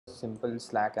simple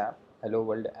Slack app, Hello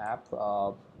World app.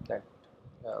 That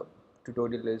uh,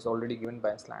 tutorial is already given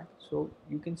by Slack. So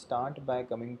you can start by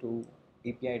coming to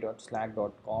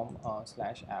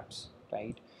api.slack.com/apps,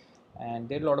 right? And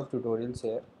there are a lot of tutorials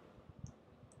here.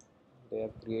 They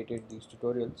have created these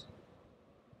tutorials,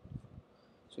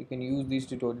 so you can use these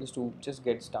tutorials to just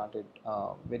get started.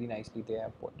 Very nicely they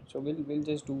have put. So we'll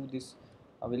just do this.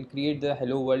 We'll create the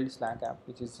Hello World Slack app,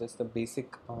 which is just the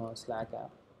basic Slack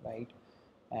app, right?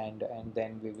 And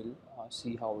then we will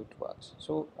see how it works.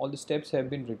 So all the steps have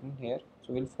been written here,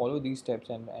 so we'll follow these steps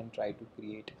and try to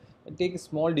create and take a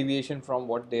small deviation from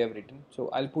what they have written. So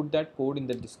I'll put that code in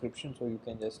the description so you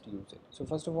can just use it. So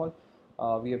first of all,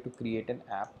 we have to create an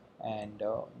app, and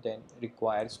then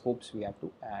require scopes we have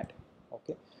to add.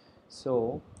 Okay,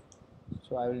 so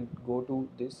I will go to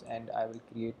this and I will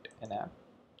create an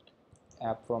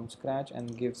app from scratch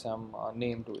and give some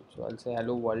name to it. So I'll say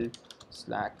Hello World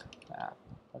Slack app,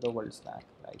 Hello World Slack,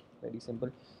 right? Very simple.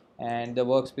 And the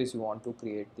workspace you want to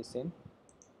create this in,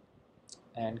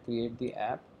 and create the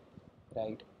app,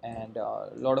 right? And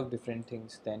a lot of different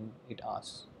things then it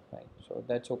asks, right? So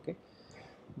that's okay.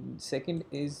 Second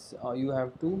is you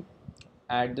have to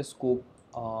add the scope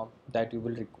that you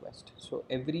will request. So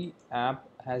every app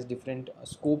has different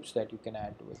scopes that you can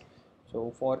add to it.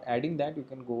 So for adding that, you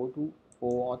can go to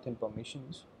OAuth and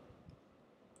permissions,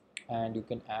 and you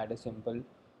can add a simple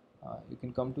you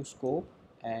can come to scope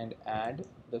and add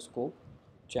the scope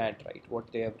chat, right?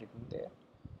 What they have written there.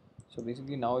 So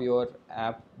basically now your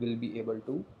app will be able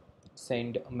to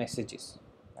send messages,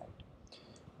 right?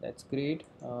 That's great.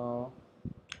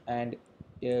 And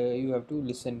you have to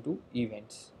listen to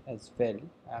events as well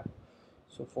app.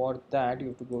 So for that you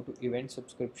have to go to event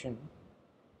subscription,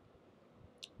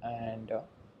 and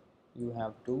you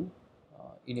have to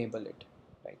enable it,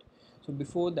 right? So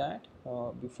before that,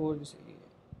 before this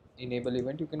enable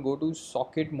event, you can go to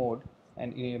socket mode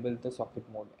and enable the socket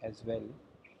mode as well,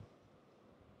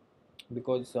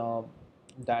 because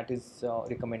that is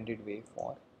recommended way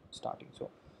for starting. So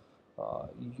uh,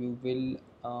 you will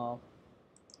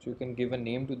so you can give a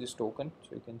name to this token.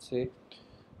 So you can say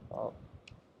uh,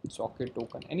 socket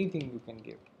token, anything you can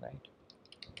give, right?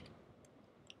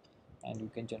 And you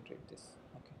can generate this.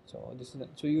 Okay, so this is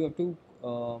so you have to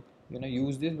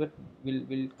use this, but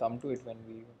we'll come to it when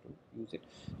we have to use it.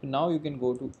 So now you can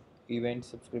go to event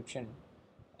subscription,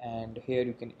 and here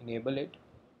you can enable it,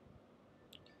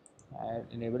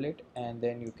 and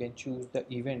then you can choose the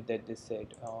event that they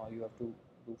said you have to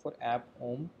do for app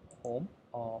home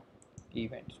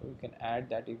event. So you can add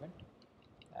that event,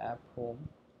 app home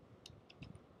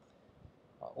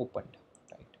opened,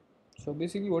 right? So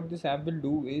basically what this app will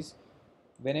do is,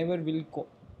 whenever we'll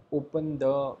open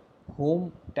the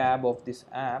home tab of this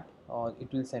app,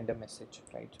 it will send a message,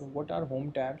 right? So what are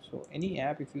home tabs? So any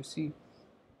app, if you see,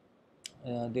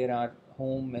 there are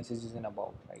home, messages, and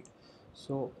about, right?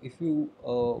 So if you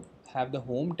have the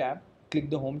home tab, click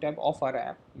the home tab of our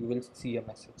app, you will see a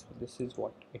message. So this is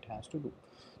what it has to do.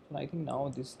 So I think now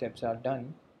these steps are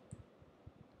done.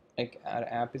 Like our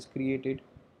app is created,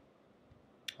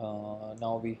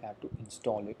 now we have to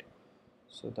install it.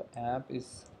 So the app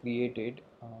is created.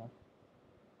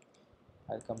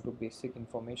 I'll come to basic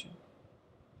information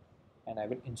and I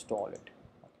will install it.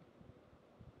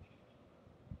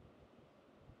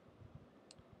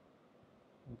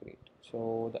 Okay, great.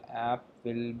 So the app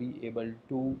will be able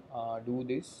to do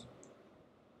this,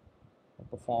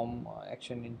 perform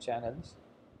action in channels,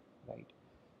 right?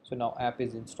 So now app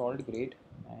is installed, great.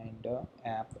 And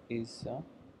app is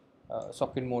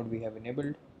socket mode we have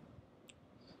enabled.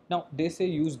 Now they say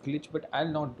use glitch, but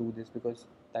I'll not do this because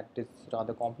that is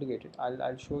rather complicated.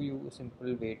 I'll show you a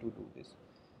simple way to do this,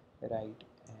 right?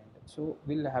 And so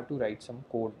we'll have to write some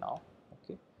code now.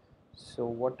 Okay, so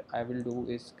what I will do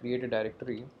is create a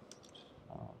directory,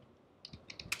 uh,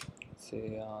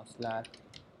 say slash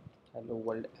hello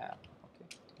world app. Okay,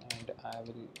 and I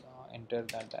will enter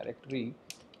that directory,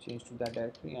 change to that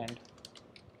directory, and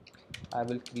I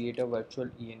will create a virtual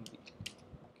env.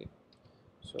 Okay,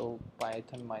 so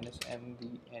python minus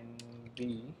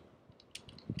mvenv.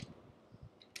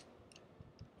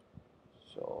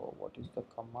 So what is the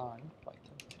command?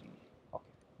 Python 3.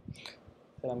 Okay,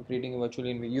 so I'm creating a virtual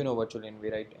env. You know virtual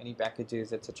env, right? Any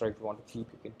packages, etc. If you want to keep,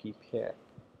 you can keep here.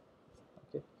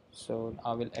 Okay, so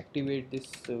I will activate this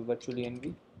virtual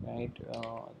env, right?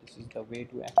 This is the way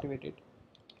to activate it.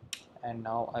 And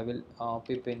now I will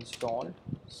pip install.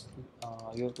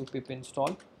 You have to pip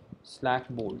install Slack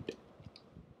bolt,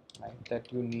 right?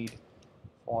 That you need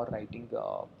for writing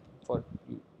for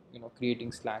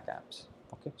creating Slack apps.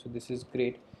 Okay, so this is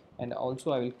great. And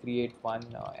also I will create one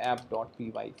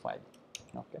app.py file.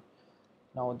 Okay,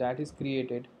 now that is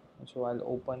created. So I'll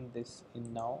open this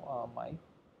in now my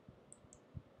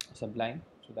Sublime,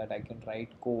 so that I can write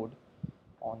code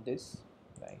on this,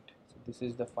 right? So this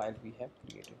is the file we have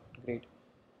created. Great.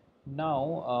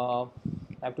 Now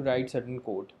I have to write certain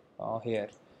code here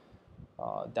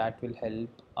that will help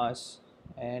us,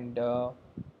 and so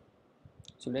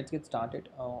let's get started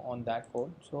on that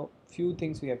code. So few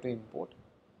things we have to import,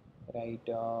 right?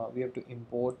 We have to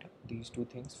import these two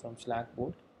things from Slack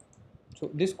board. So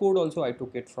this code also I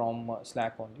took it from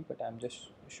Slack only, but I'm just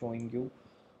showing you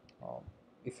uh,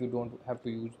 if you don't have to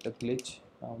use the glitch,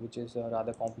 which is a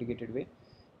rather complicated way.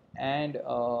 And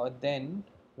then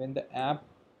when the app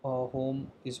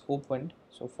home is opened,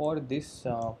 so for this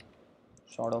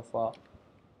sort of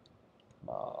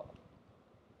uh,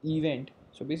 event,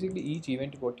 so basically each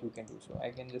event what you can do, so I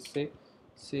can just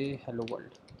say hello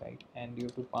world, right? And you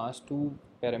have to pass two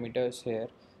parameters here,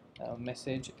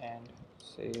 message and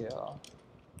say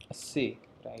say,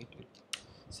 right?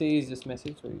 Say is this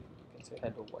message, so you can say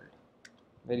hello world.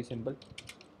 Very simple,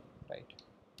 right?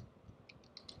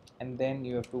 And then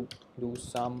you have to do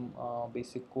some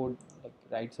basic code, like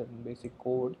write certain basic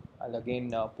code. I'll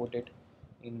again put it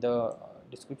in the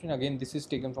description. Again, this is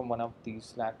taken from one of these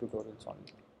Slack tutorials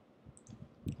only.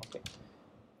 Okay,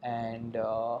 and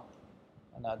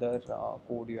another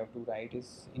code you have to write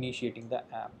is initiating the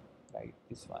app, right?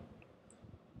 This one.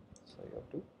 So you have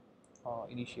to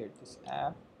initiate this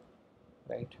app,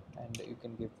 right? And you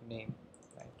can give name,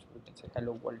 right? So we can say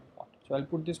hello world bot. So I'll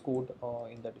put this code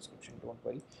in the description, don't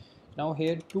worry. Now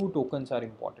here two tokens are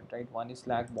important, right? One is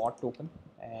Slack bot token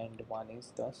and one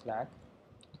is the Slack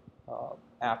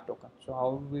app token. So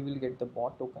how we will get the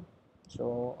bot token?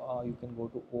 So you can go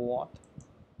to OAuth,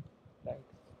 right?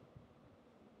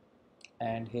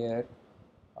 And here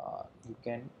you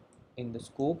can, in the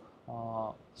scope,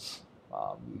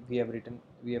 we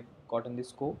have gotten this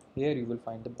scope. Here you will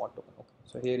find the bot token. Okay,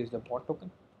 so here is the bot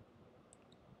token.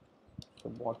 So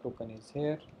bot token is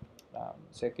here.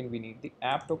 Second, we need the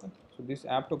app token. So this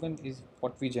app token is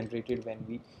what we generated when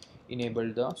we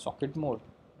enabled the socket mode,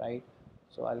 right?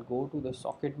 So I'll go to the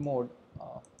socket mode.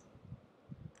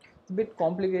 It's a bit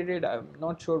complicated. I'm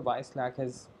not sure why Slack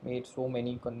has made so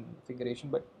many configuration,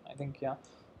 but I think yeah,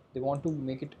 they want to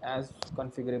make it as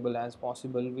configurable as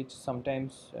possible, which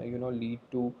sometimes lead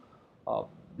to a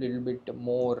little bit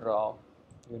more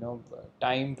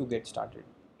time to get started,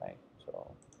 right?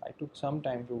 So I took some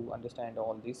time to understand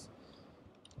all this,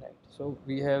 right? So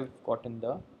we have gotten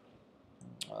the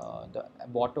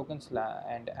bot token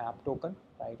and app token,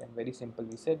 right? And very simple,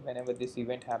 we said whenever this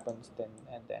event happens, then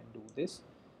do this,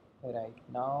 right?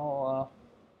 Now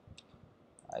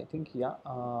I think yeah,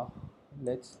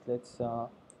 let's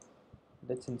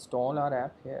install our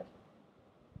app here,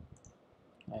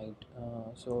 right?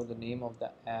 So the name of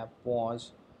the app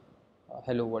was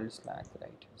hello world Slack,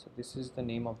 right? So this is the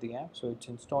name of the app, so it's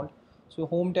installed. So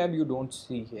home tab you don't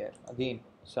see here, again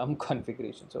some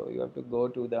configuration, so you have to go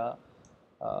to the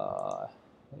uh,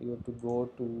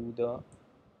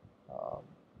 uh,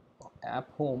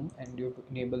 app home, and you have to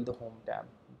enable the home tab.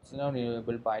 It's not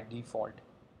enabled by default,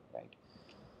 right?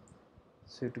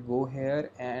 So you have to go here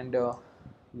and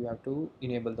you have to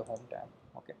enable the home tab.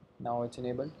 Okay, now it's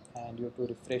enabled, and you have to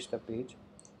refresh the page,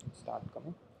 start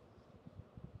coming.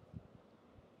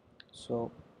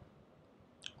 So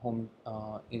home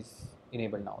is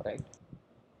enabled now, right?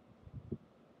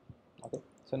 Okay,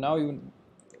 so now you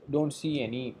don't see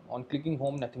any, on clicking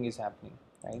home nothing is happening,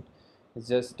 right? It's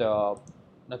just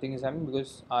nothing is happening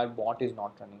because our bot is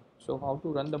not running. So how to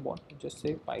run the bot? Just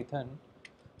say python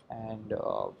and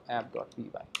app.py.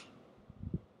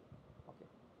 Okay,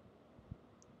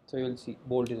 so you'll see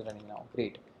bolt is running now.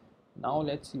 Great. Now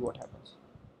let's see what happens.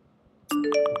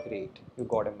 Great, you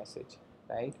got a message,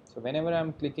 right? So whenever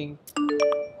I'm clicking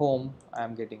home,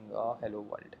 I'm getting a hello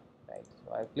world, right?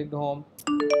 So I clicked home,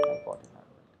 I got an hello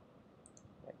world,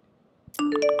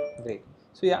 right? Great.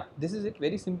 So yeah, this is it,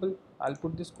 very simple. I'll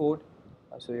put this code.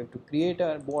 So you have to create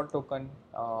a bot token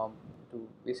to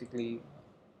basically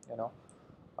you know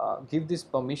give these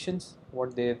permissions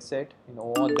what they have set,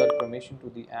 all the permission to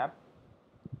the app.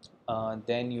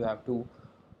 Then you have to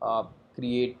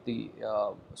create the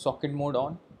socket mode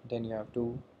on. Then you have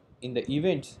to, in the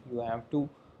events, you have to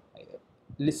uh,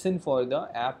 listen for the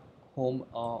app home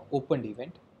opened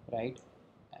event, right?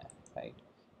 Right.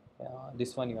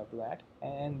 This one you have to add,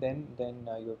 and then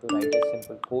you have to write a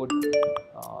simple code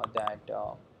that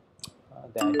your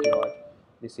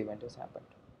this event has happened.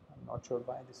 I'm not sure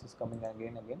why this is coming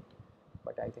again.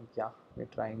 but I think, yeah, we're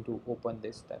trying to open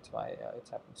this, that's why it's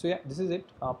happening. So yeah, this is it.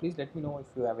 Please let me know if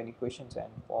you have any questions, and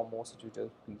for more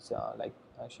tutorials, please like,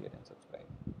 share and subscribe.